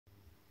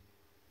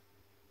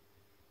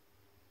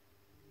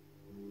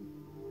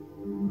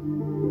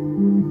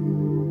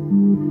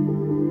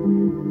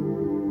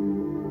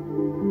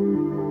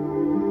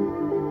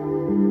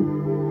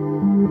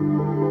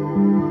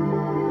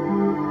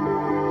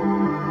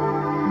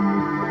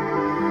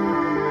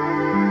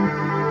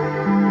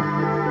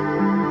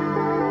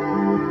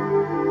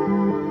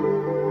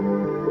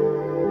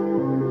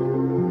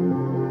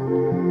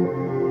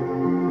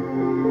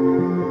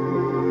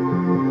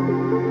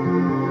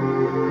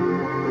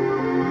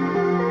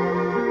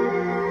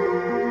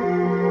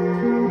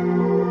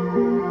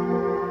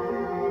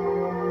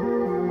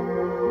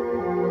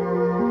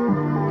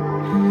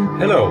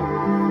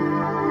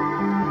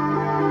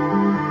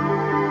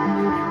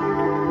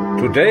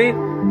Today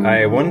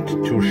I want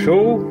to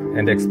show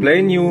and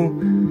explain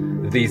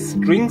you the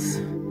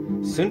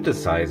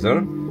Strings-Synthesizer,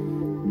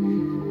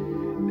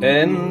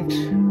 and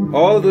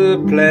all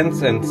the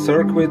plans and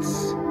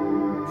circuits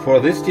for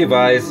this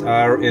device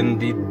are in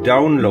the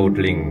download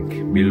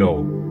link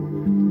below.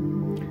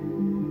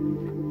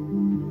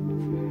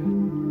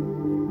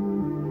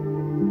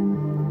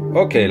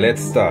 Okay,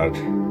 let's start.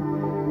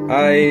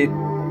 I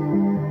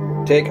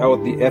take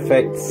out the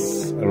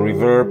effects,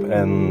 reverb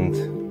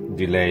and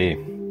delay,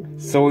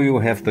 so you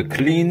have the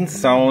clean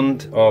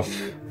sound of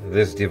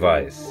this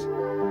device.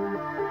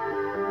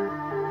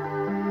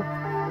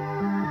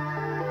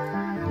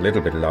 A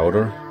little bit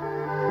louder.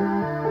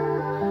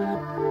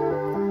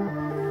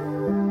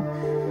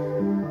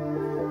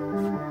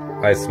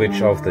 I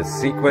switch off the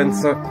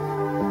sequencer.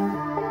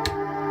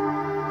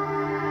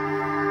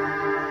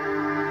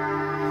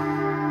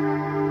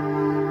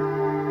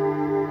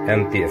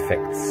 And the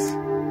effects.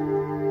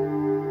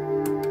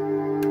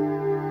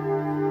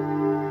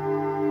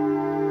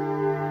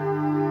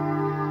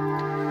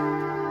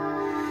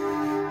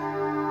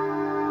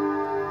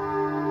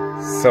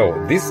 So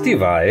this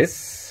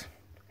device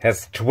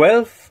has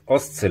 12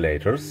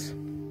 oscillators.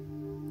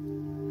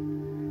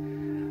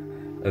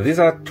 These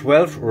are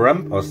 12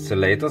 ramp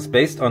oscillators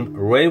based on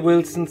Ray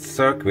Wilsons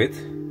circuit.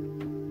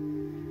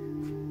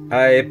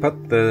 I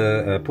put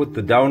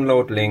the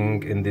download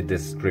link in the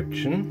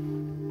description.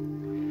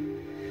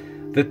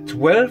 The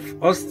 12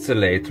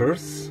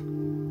 oscillators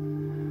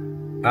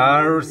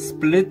are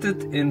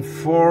splitted in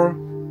 4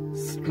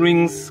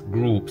 strings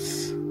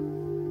groups.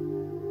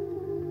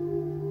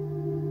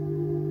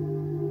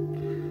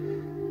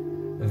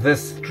 The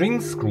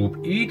strings group,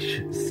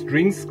 each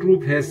strings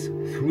group has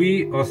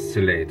 3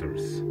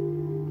 oscillators.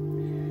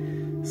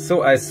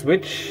 So I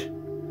switch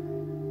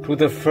to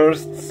the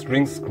first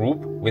strings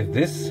group with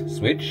this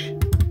switch.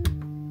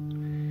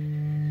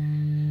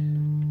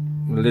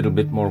 A little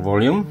bit more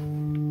volume.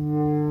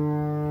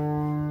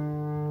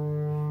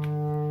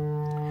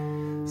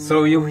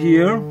 So you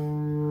hear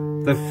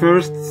the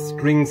first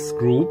strings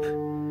group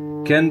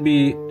can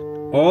be,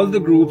 all the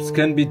groups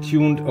can be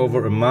tuned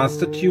over a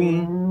master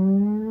tune.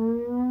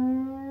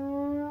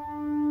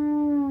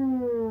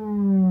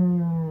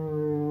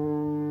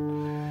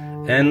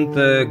 And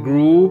the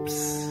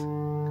groups,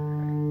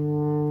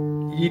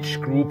 each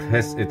group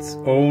has its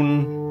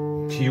own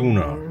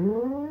tuner.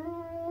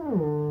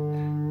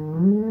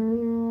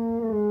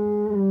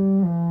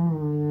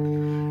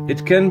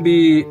 It can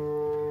be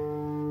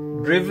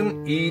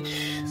driven,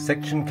 each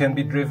section can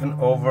be driven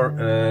over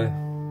a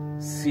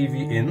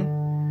CV in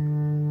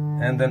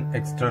and an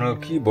external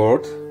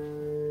keyboard.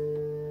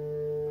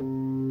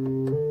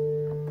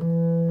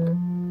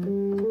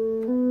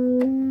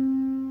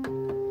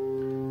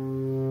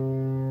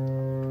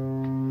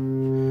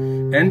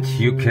 And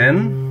you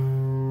can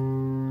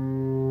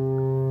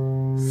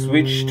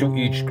switch to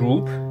each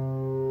group,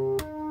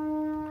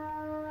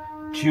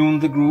 tune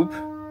the group.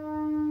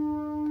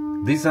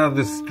 These are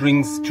the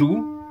strings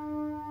 2,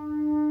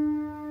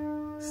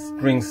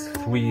 strings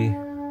 3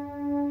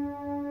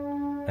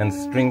 and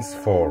strings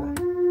 4.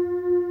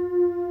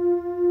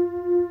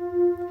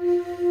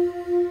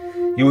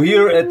 You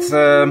hear it's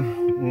a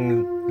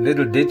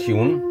little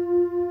detune.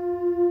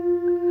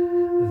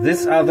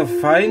 These are the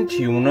fine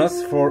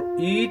tuners for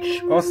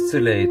each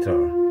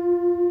oscillator.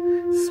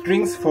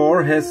 Strings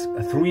 4 has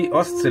 3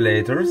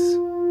 oscillators,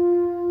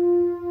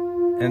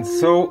 and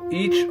so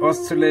each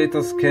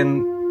oscillators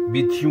can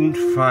be tuned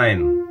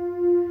fine.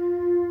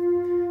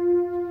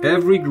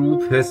 Every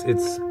group has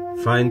its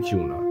fine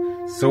tuner.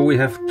 So we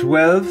have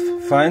 12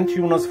 fine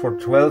tuners for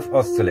 12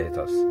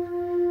 oscillators.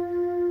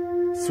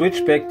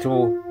 Switch back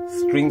to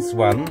strings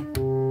 1.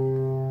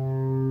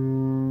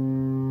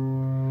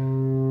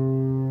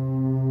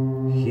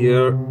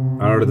 Here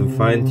are the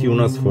fine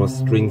tuners for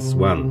strings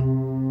 1.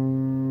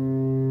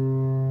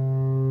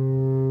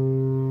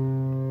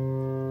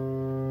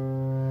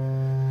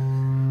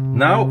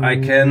 Now I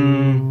can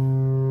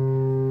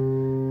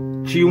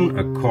tune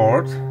a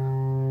chord.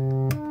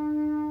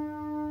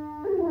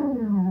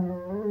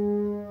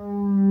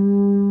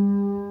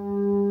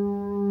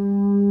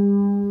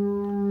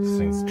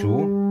 Strings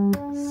 2,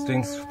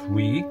 strings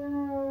 3,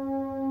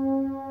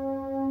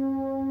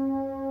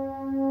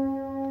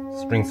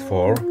 strings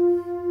 4.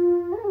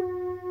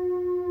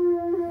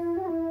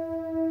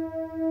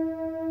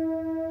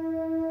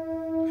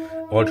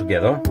 All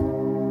together.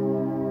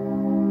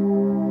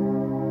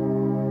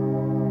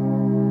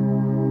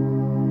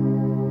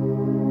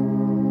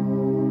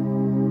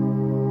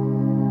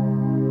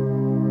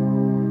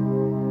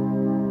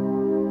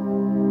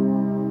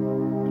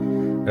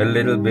 A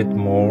little bit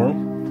more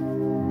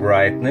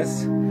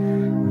brightness.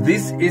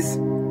 This is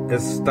a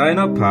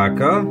Steiner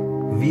Parker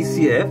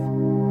VCF.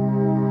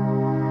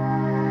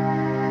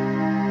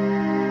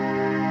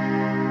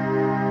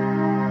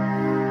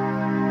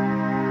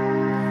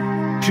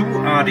 Two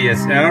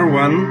RDSR,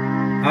 one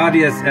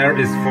RDSR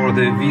is for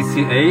the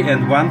VCA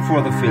and one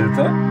for the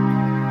filter.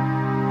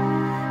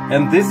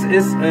 And this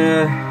is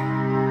a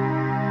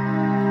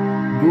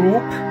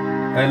group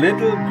a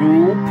little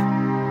group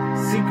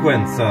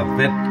sequencer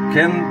that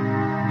can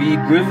be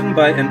driven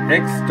by an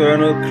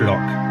external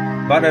clock.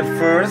 But at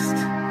first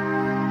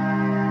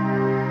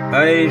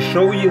I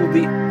show you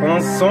the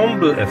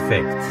ensemble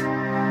effect.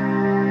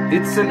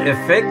 It's an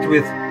effect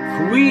with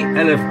 3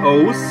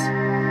 LFOs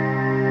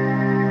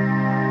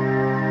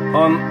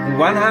on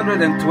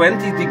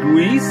 120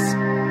 degrees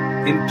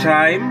in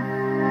time.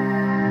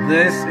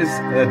 This is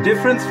a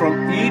difference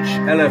from each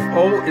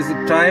LFO is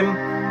a time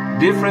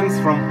difference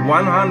from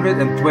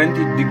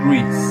 120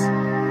 degrees.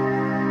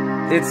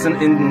 It's an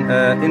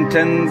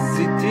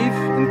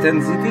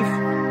intensive,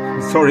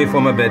 sorry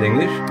for my bad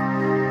English,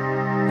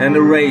 and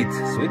a rate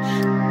switch.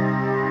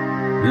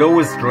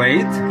 Lowest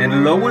rate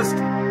and lowest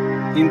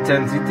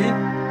intensity.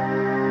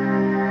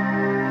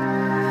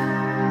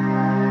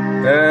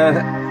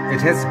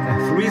 It has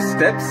 3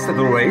 steps to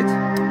the rate,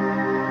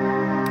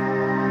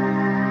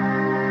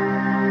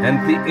 and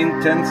the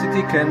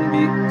intensity can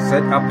be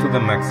set up to the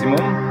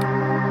maximum.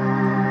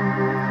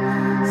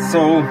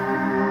 So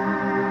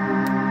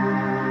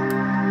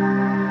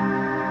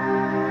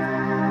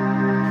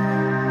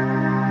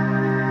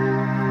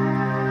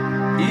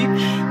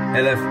each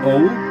LFO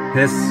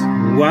has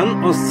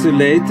one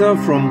oscillator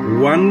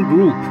from one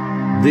group.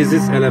 This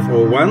is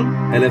LFO1,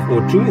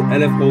 LFO2,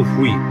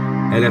 LFO3,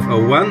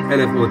 LFO1,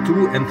 LFO2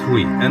 and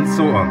 3, and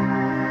so on.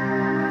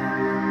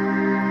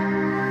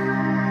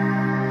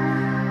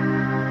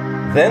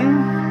 Then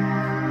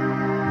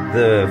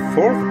the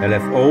 4th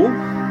LFO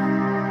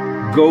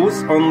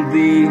goes on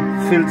the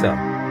filter.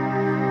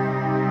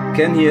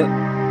 Can hear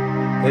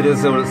it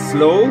is a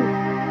slow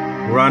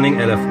running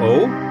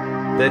LFO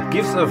that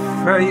gives a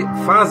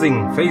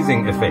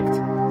phasing effect.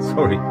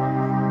 Sorry.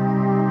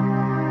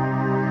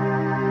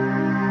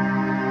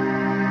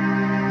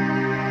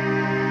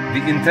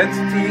 The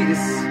intensity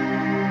is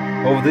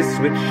of this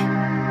switch,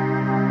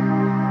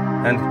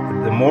 and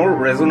the more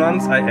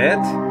resonance I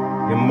add,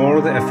 the more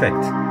the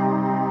effect.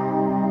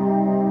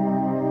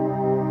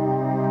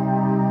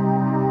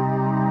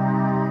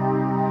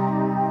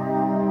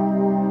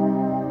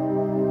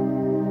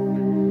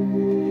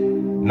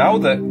 Now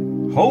the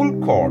whole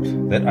chord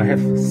that I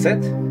have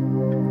set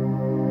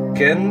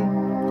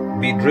can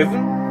be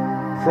driven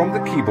from the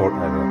keyboard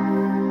either.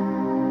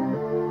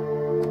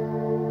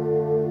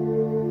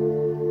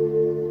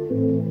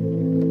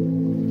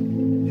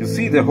 You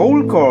see, the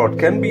whole chord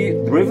can be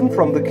driven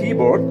from the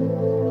keyboard.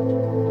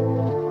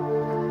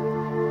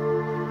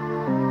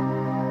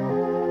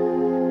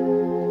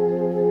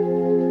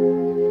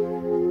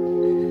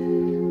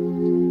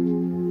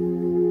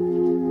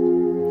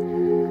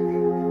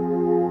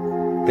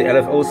 The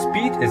LFO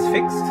speed is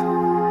fixed.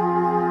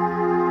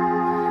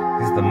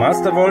 This is the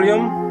master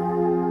volume.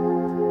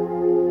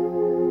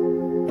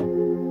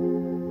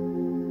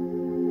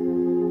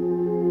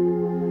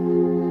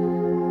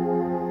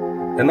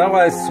 And now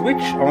I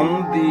switch on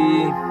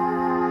the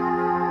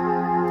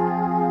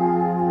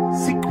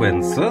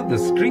sequencer, the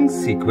string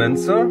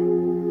sequencer,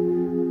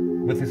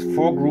 with its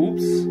 4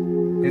 groups.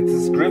 It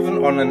is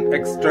driven on an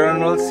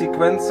external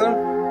sequencer,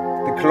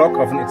 the clock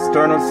of an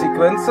external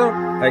sequencer.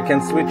 I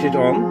can switch it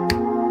on.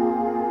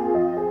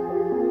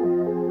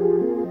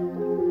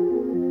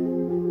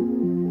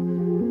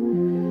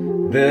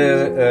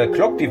 The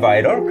clock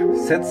divider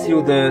sets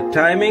you the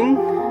timing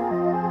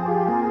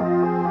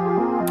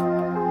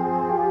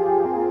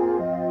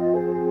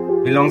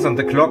belongs on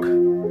the clock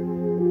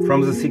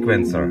from the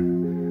sequencer.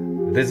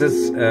 This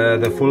is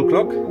the full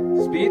clock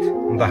speed,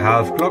 the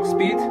half clock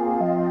speed,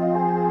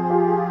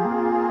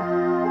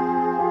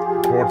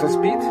 quarter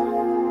speed,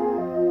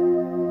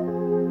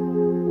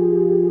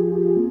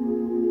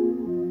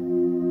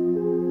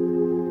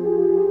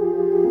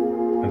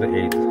 and the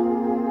 8th.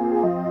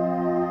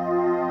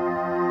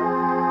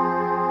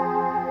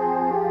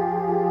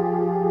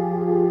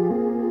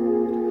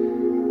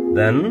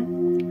 Then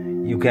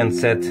you can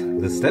set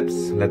the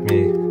steps. Let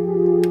me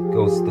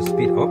go the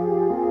speed up.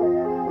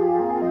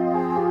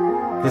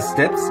 The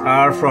steps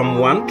are from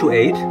 1 to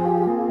 8.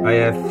 I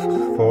have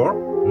 4.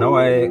 Now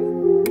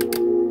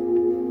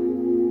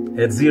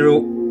at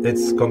 0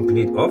 it's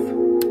complete off.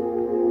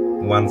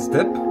 1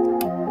 step.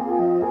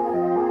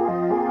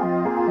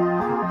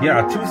 Here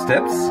are 2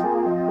 steps.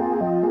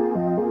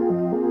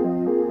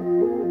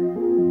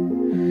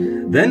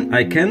 Then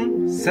I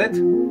can set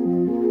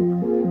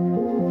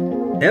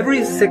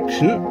every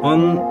section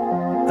on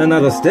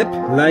another step,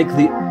 like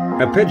the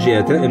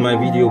arpeggiator in my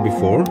video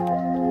before.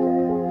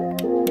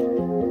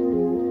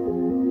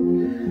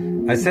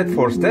 I set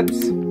 4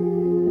 steps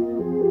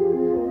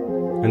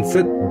and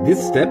set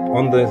this step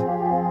on the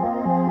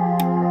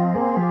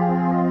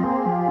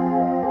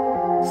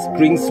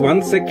strings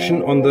 1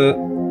 section on the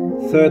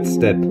 3rd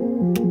step,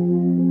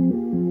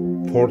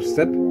 4th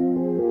step.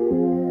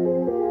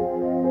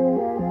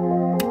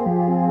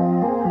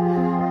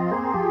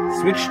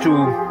 Switch to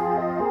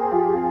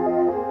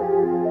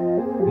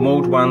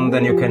mode 1,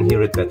 then you can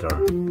hear it better.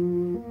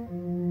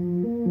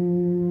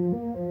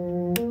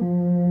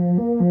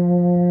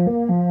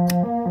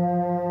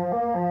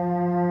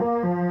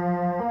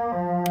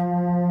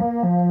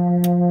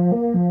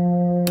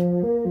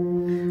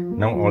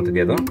 song all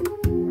together.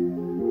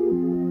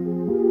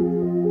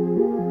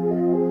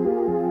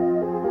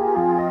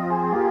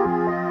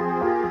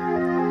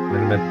 A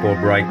little bit more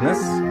brightness.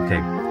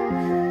 Okay.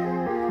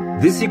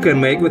 This you can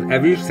make with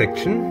every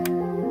section.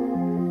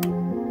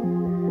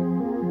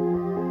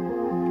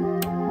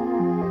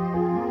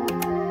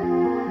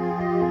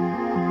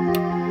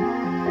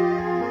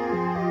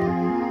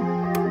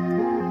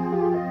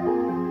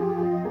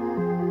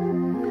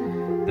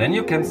 Then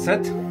you can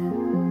set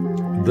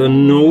the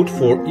note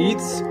for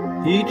each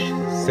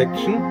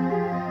section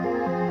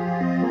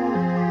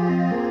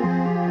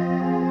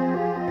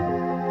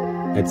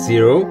at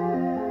 0.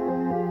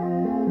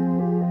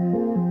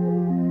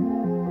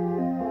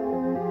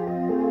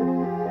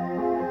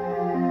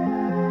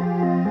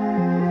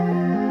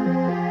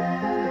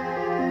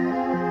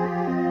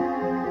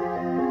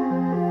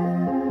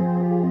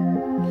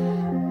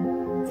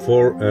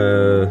 For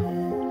a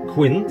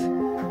quint,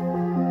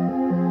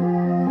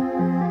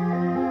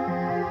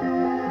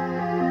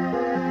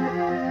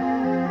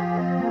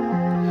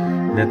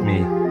 let me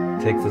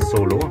take the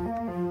solo.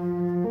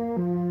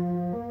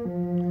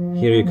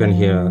 Here you can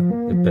hear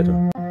it better.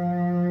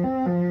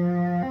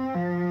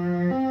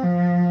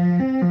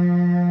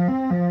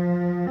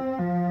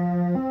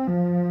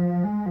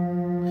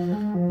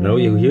 Now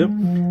you hear,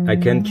 I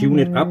can tune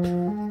it up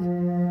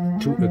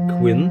to a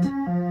quint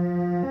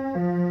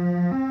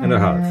and a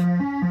half.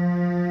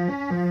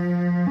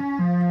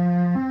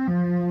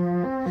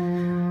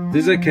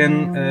 This I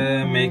can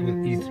make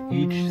with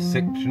each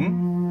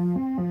section.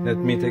 Let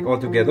me take all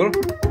together.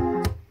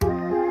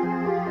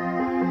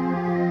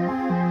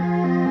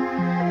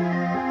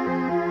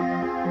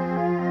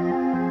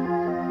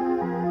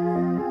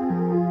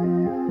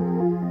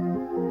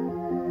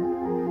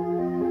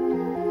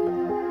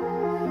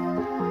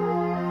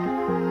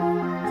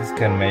 This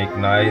can make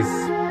nice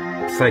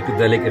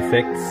psychedelic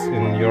effects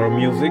in your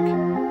music.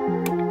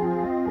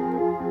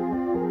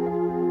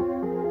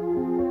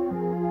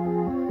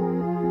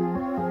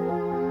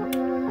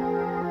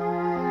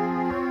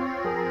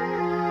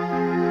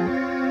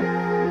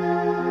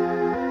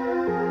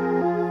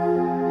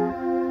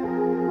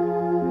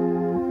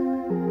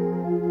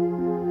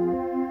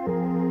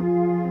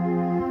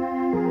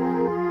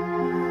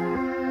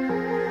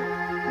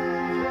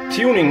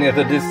 Tuning is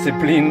a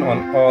discipline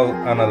on all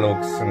analog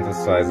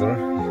synthesizer.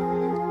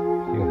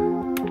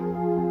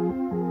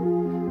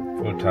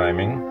 Full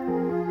timing.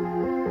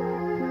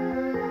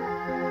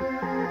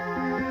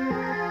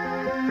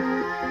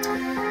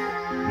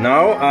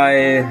 Now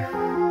I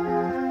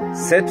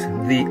set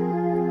the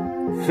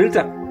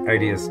filter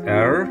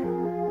IDSR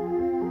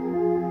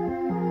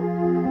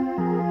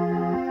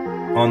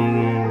on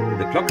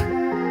the clock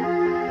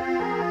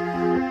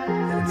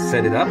and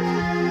set it up.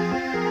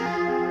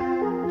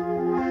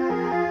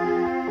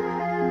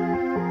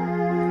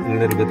 A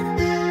little bit.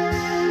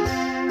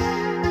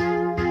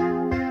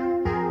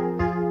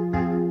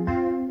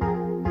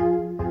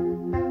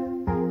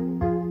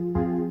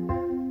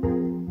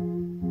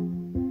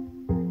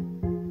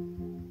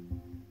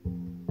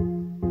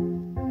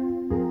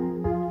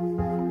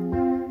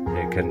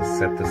 You can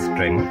set the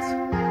strength,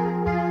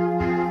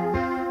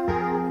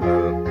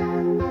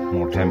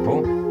 more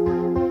tempo.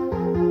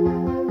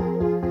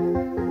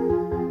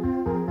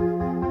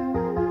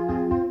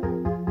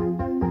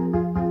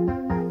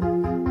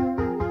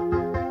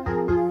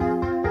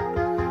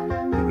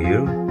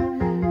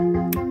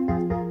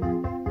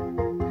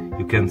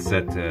 You can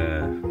set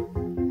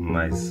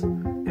nice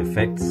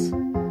effects.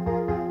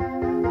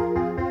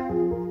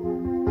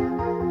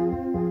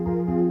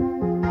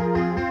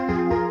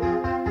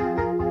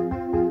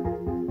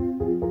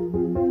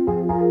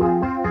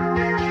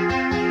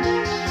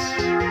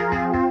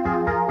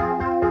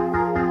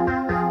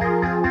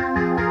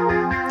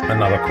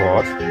 Another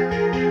chord.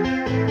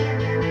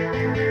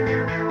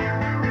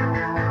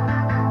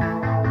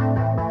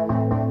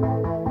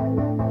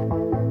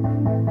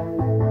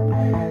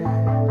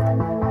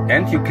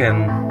 And you can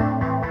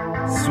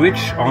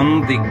switch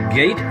on the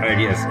gate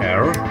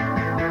IDSR.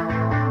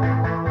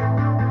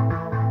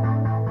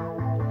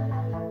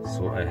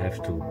 So I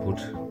have to put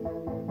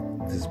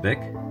this back.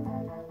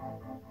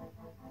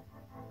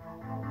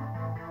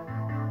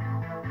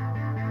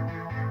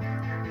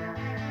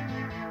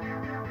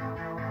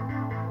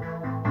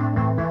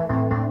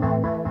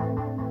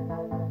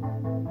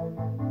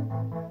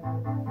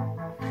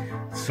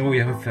 So we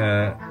have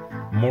a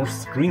more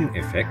string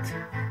effect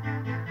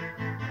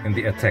in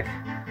the attack.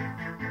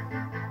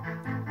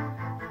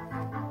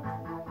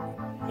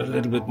 A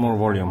little bit more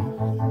volume.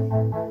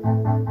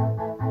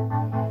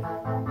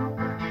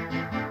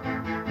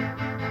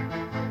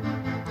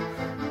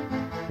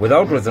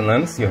 Without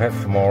resonance you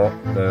have more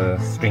the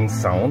string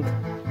sound.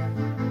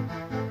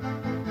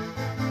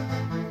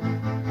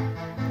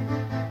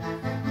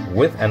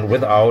 With and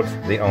without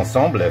the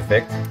ensemble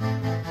effect.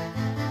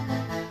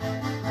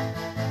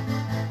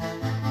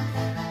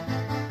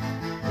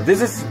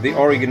 This is the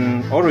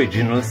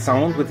original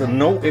sound with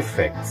no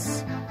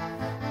effects.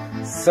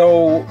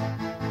 So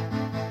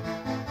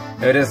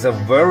It is a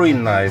very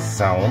nice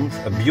sound,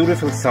 a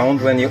beautiful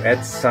sound when you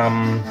add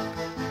some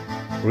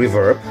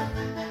reverb.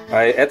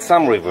 I add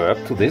some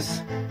reverb to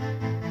this.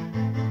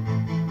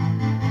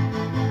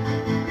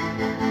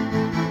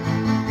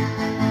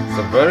 It's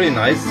a very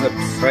nice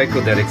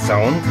psychedelic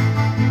sound.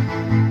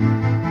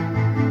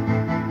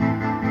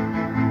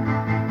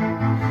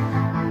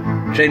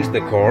 Change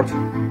the chord.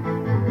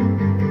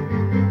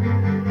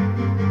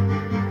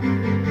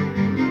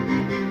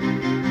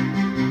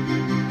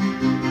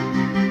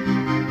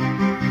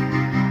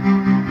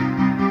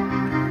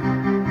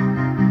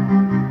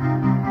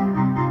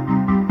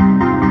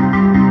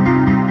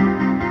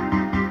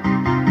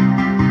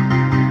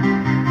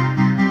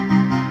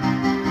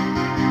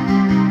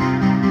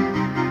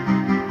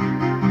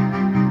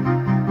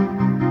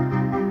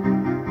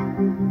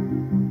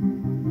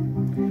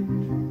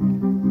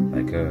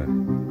 Like a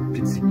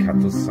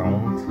pizzicato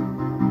sound.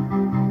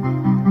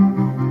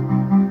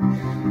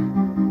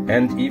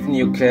 And even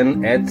you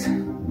can add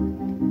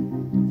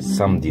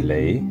some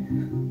delay.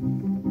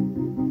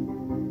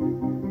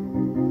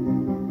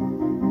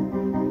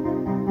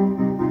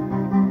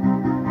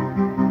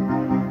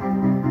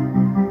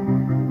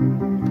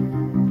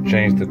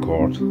 Change the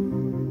chord.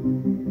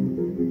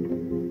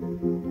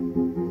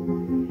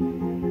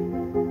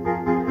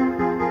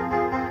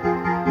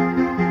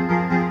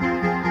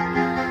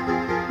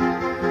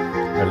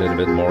 A little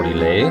bit more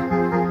delay.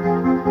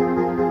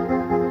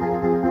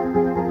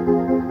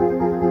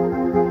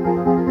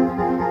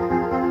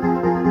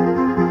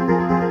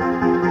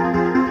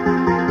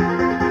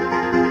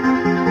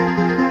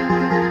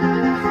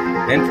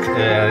 And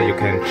you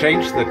can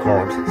change the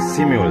chord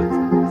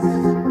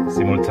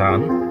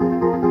simultan.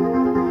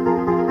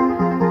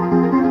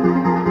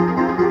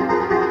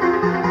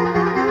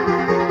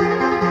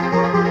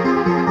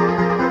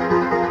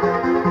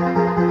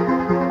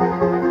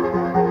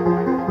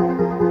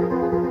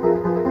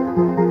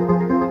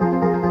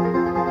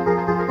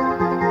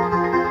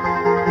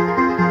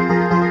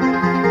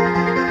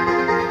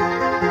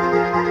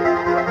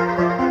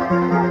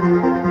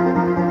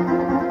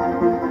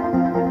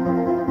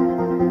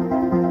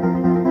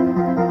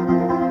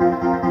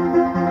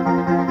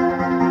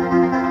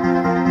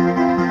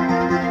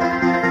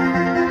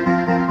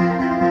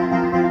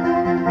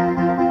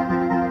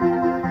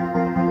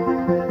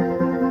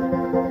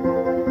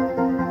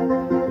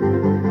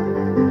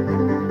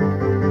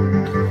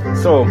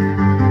 So,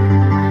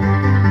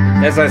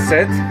 as I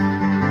said,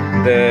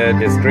 the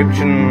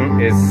description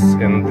is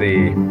in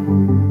the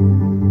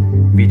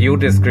video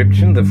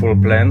description, the full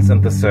plans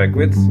and the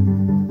circuits.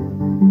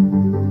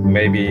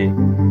 Maybe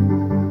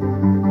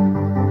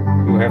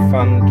you have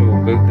fun to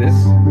build this.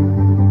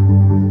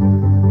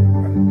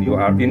 You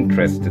are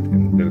interested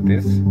in build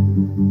this.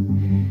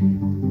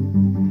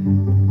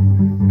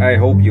 I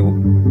hope you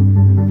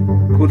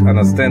could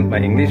understand my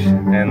English,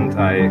 and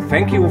I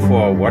thank you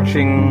for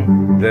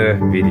watching the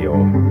video.